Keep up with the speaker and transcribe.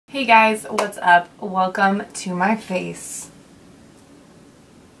Hey guys, what's up? Welcome to my face.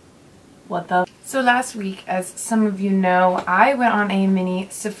 What the? So last week, as some of you know, I went on a mini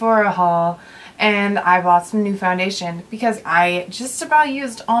Sephora haul and I bought some new foundation because I just about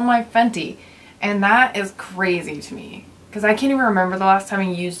used all my Fenty, and that is crazy to me because I can't even remember the last time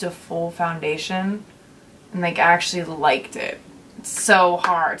I used a full foundation and like actually liked it. It's so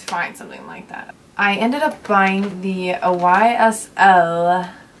hard to find something like that. I ended up buying the YSL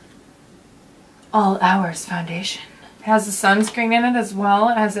All Hours foundation. It has a sunscreen in it as well.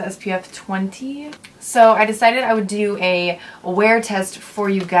 It has the SPF 20. So I decided I would do a wear test for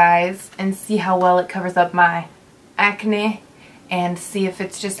you guys and see how well it covers up my acne and see if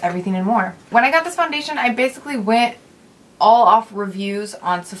it's just everything and more. When I got this foundation, I basically went all off reviews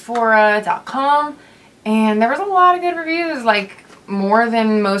on Sephora.com, and there was a lot of good reviews, like more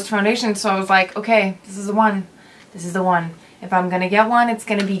than most foundations. So I was like, okay, this is the one. This is the one. If I'm gonna get one, it's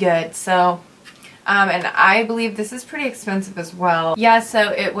gonna be good. So and I believe this is pretty expensive as well. Yeah,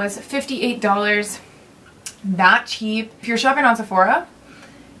 so it was $58. Not cheap. If you're shopping on Sephora,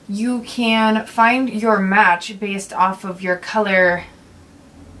 you can find your match based off of your color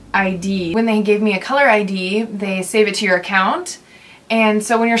ID. When they gave me a color ID, they save it to your account. And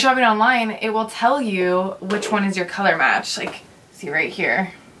so when you're shopping online, it will tell you which one is your color match. Like, see right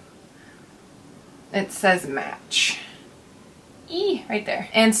here. It says match. Right there.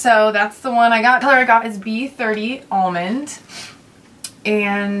 And so that's the one I got. The color I got is B30 Almond.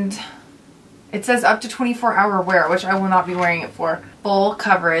 And it says up to 24-hour wear, which I will not be wearing it for. Full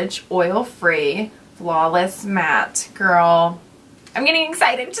coverage, oil-free, flawless matte. Girl, I'm getting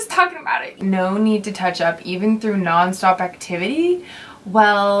excited just talking about it. No need to touch up even through non-stop activity.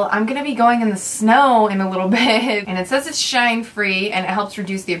 Well, I'm gonna be going in the snow in a little bit. And it says it's shine-free and it helps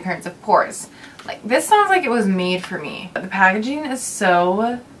reduce the appearance of pores. Like, this sounds like it was made for me. The packaging is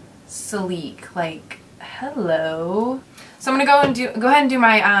so sleek. Like, hello. So I'm gonna go ahead and do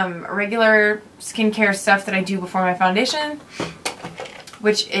my regular skincare stuff that I do before my foundation,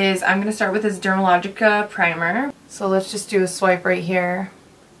 which is I'm gonna start with this Dermalogica primer. So let's just do a swipe right here.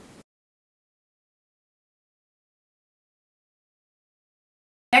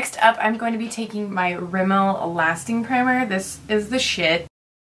 Next up, I'm going to be taking my Rimmel Lasting Primer. This is the shit.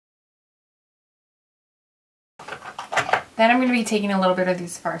 Then I'm going to be taking a little bit of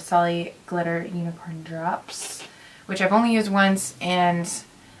these Farsali Glitter Unicorn Drops, which I've only used once, and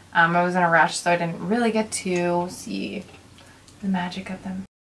I was in a rush, so I didn't really get to see the magic of them.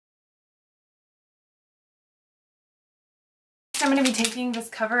 Next, I'm going to be taking this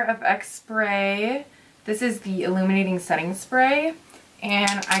Cover FX spray. This is the Illuminating Setting Spray,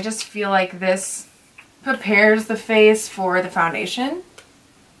 and I just feel like this prepares the face for the foundation.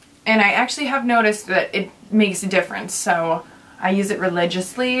 And I actually have noticed that it makes a difference, so I use it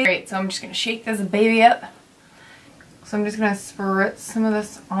religiously. Great, so I'm just going to shake this baby up. So I'm just going to spritz some of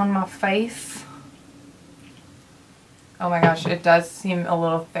this on my face. Oh my gosh, it does seem a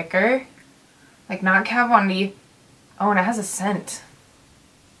little thicker. Like, not Kat Von D. Oh, and it has a scent.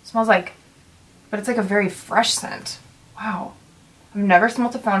 It smells like, but it's like a very fresh scent. Wow. I've never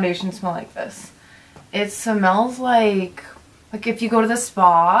smelled a foundation smell like this. It smells like if you go to the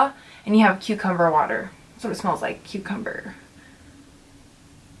spa and you have cucumber water. That's what it smells like, cucumber.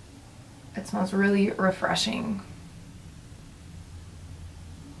 It smells really refreshing.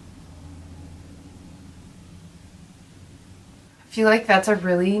 I feel like that's a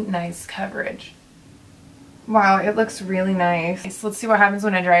really nice coverage. Wow, it looks really nice. Let's see what happens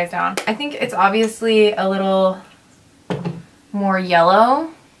when it dries down. I think it's obviously a little more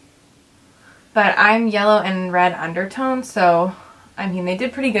yellow, but I'm yellow and red undertone, so I mean, they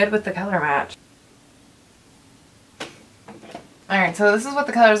did pretty good with the color match. Alright, so this is what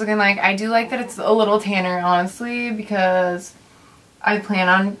the color is looking like. I do like that it's a little tanner, honestly, because I plan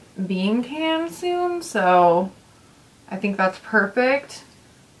on being tan soon, so I think that's perfect.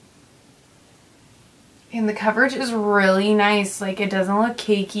 And the coverage is really nice. Like, it doesn't look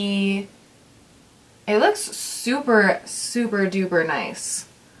cakey. It looks super, super duper nice.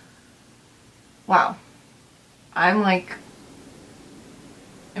 Wow. I'm like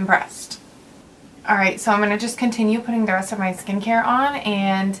impressed. Alright, so I'm going to just continue putting the rest of my skincare on,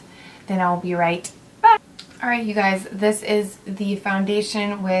 and then I'll be right back. Alright, you guys, this is the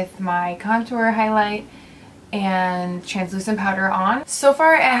foundation with my contour, highlight, and translucent powder on. So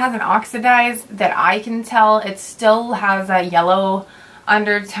far it hasn't oxidized that I can tell. It still has a yellow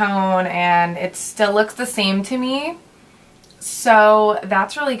undertone and it still looks the same to me. So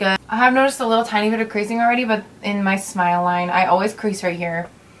that's really good. I have noticed a little tiny bit of creasing already, but in my smile line, I always crease right here.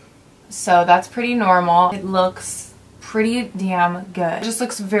 So that's pretty normal. It looks pretty damn good. It just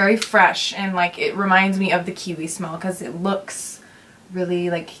looks very fresh, and like it reminds me of the kiwi smell because it looks really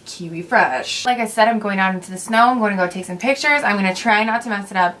like kiwi fresh. Like I said, I'm going out into the snow. I'm going to go take some pictures. I'm going to try not to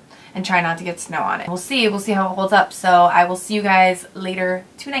mess it up and try not to get snow on it. We'll see how it holds up. So I will see you guys later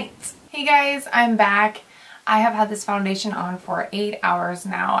tonight. Hey guys, I'm back. I have had this foundation on for 8 hours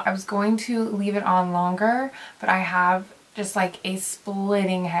now. I was going to leave it on longer, but I have just like a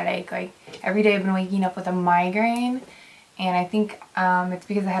splitting headache. Like every day I've been waking up with a migraine, and I think it's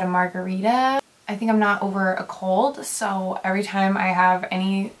because I had a margarita. I think I'm not over a cold, so every time I have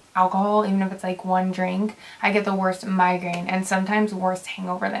any alcohol, even if it's like one drink, I get the worst migraine and sometimes worst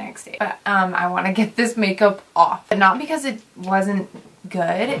hangover the next day. But I want to get this makeup off. But not because it wasn't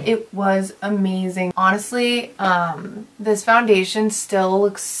good, it was amazing. Honestly, this foundation still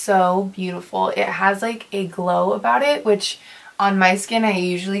looks so beautiful. It has like a glow about it, which on my skin I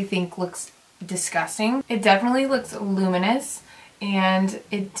usually think looks disgusting. It definitely looks luminous, and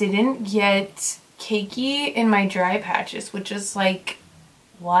it didn't get cakey in my dry patches, which is like,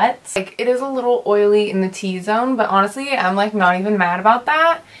 what? Like, it is a little oily in the T-zone, but honestly, I'm like not even mad about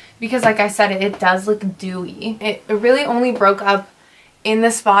that because like I said, it does look dewy. It really only broke up in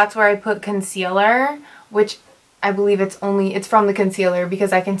the spots where I put concealer, which I believe it's from the concealer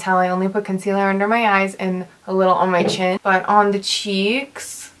because I can tell I only put concealer under my eyes and a little on my chin. But on the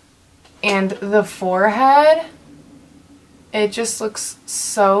cheeks and the forehead, it just looks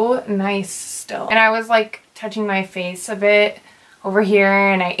so nice still. And I was like touching my face a bit over here,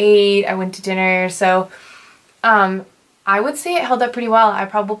 and I went to dinner, so I would say it held up pretty well. I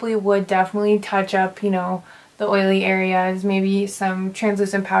probably would definitely touch up, you know, the oily areas, maybe some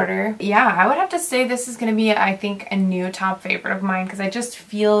translucent powder. Yeah, I would have to say this is gonna be, I think, a new top favorite of mine because I just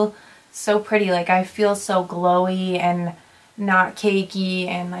feel so pretty. Like I feel so glowy and not cakey,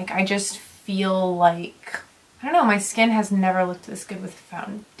 and like I just feel like, I don't know, my skin has never looked this good with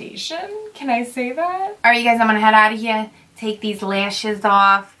foundation. Can I say that? Alright you guys, I'm gonna head out of here, take these lashes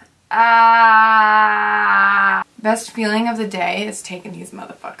off. Best feeling of the day is taking these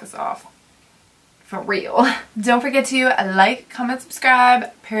motherfuckers off. For real. Don't forget to like, comment,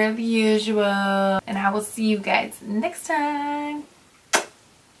 subscribe, per the usual. And I will see you guys next time.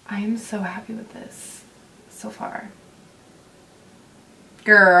 I am so happy with this so far.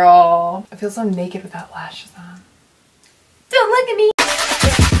 Girl. I feel so naked without lashes on. Don't look at me!